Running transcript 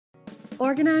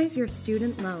Organize your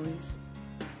student loans.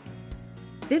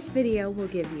 This video will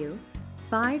give you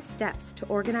 5 steps to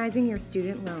organizing your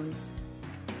student loans,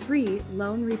 3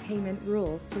 loan repayment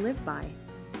rules to live by.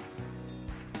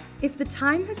 If the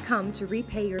time has come to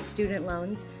repay your student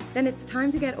loans, then it's time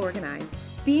to get organized.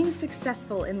 Being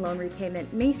successful in loan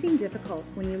repayment may seem difficult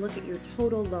when you look at your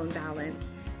total loan balance,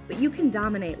 but you can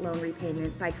dominate loan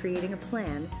repayment by creating a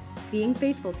plan, being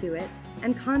faithful to it,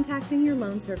 and contacting your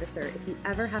loan servicer if you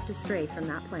ever have to stray from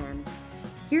that plan.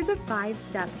 Here's a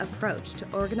 5-step approach to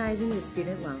organizing your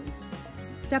student loans.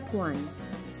 Step 1.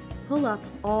 Pull up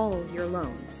all your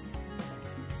loans.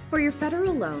 For your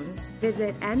federal loans,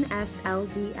 visit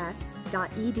nslds.ed.gov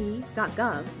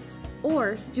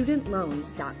or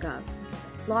studentloans.gov.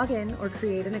 Log in or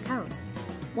create an account.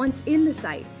 Once in the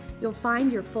site, you'll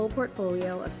find your full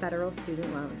portfolio of federal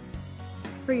student loans.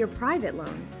 For your private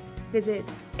loans, visit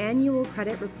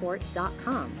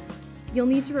annualcreditreport.com. You'll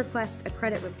need to request a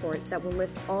credit report that will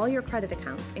list all your credit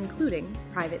accounts, including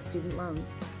private student loans.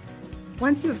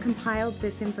 Once you have compiled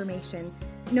this information,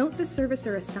 note the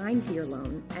servicer assigned to your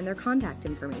loan and their contact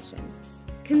information.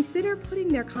 Consider putting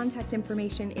their contact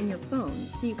information in your phone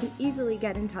so you can easily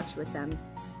get in touch with them.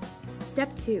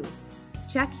 Step 2.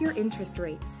 Check your interest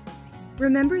rates.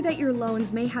 Remember that your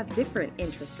loans may have different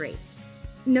interest rates.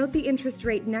 Note the interest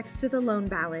rate next to the loan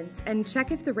balance and check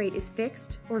if the rate is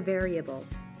fixed or variable.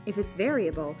 If it's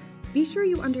variable, be sure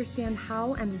you understand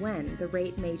how and when the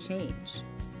rate may change.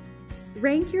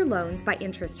 Rank your loans by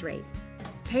interest rate.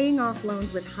 Paying off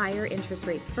loans with higher interest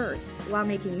rates first, while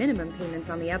making minimum payments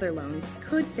on the other loans,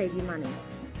 could save you money.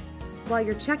 While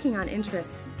you're checking on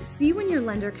interest, see when your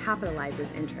lender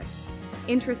capitalizes interest.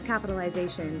 Interest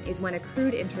capitalization is when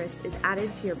accrued interest is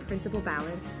added to your principal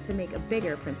balance to make a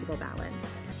bigger principal balance.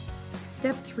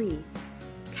 Step 3.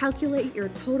 Calculate your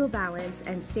total balance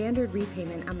and standard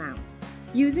repayment amount.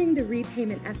 Using the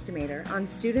repayment estimator on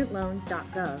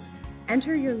studentloans.gov,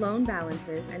 enter your loan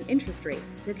balances and interest rates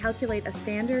to calculate a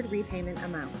standard repayment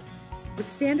amount.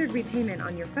 With standard repayment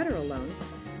on your federal loans,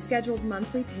 scheduled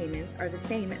monthly payments are the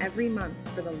same every month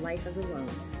for the life of the loan.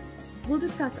 We'll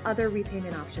discuss other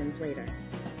repayment options later.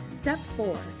 Step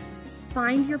 4.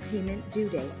 Find your payment due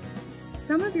date.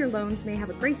 Some of your loans may have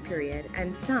a grace period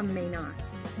and some may not.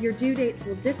 Your due dates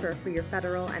will differ for your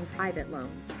federal and private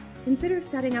loans. Consider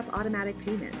setting up automatic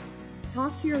payments.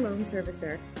 Talk to your loan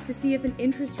servicer to see if an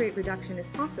interest rate reduction is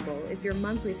possible if your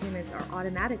monthly payments are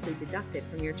automatically deducted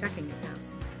from your checking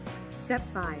account. Step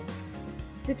 5.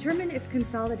 Determine if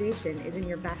consolidation is in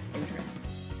your best interest.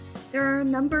 There are a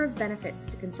number of benefits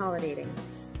to consolidating,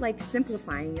 like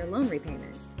simplifying your loan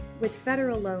repayment. With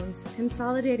federal loans,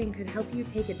 consolidating could help you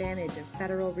take advantage of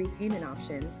federal repayment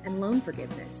options and loan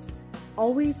forgiveness.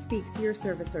 Always speak to your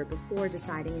servicer before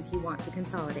deciding if you want to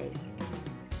consolidate.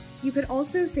 You could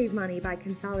also save money by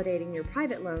consolidating your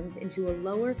private loans into a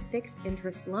lower fixed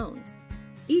interest loan.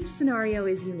 Each scenario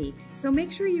is unique, so make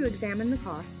sure you examine the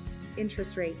costs,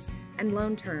 interest rates, and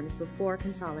loan terms before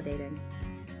consolidating.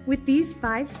 With these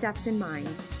 5 steps in mind,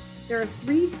 there are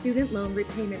 3 student loan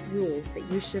repayment rules that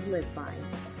you should live by.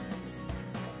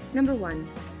 Number 1.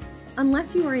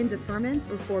 Unless you are in deferment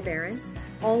or forbearance,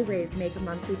 always make a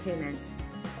monthly payment.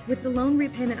 With the loan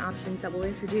repayment options that we'll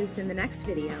introduce in the next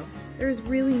video, there is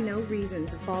really no reason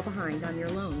to fall behind on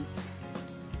your loans.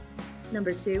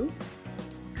 Number 2.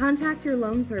 Contact your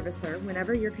loan servicer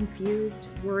whenever you're confused,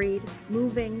 worried,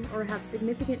 moving, or have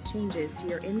significant changes to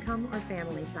your income or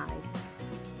family size.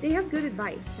 They have good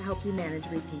advice to help you manage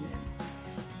repayment.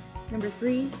 Number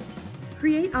 3.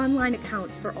 Create online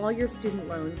accounts for all your student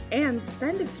loans and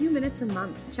spend a few minutes a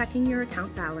month checking your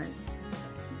account balance.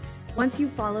 Once you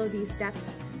follow these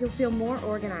steps, you'll feel more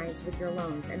organized with your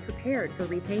loans and prepared for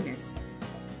repayment.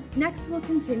 Next, we'll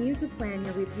continue to plan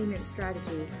your repayment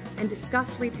strategy and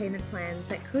discuss repayment plans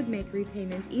that could make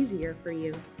repayment easier for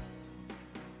you.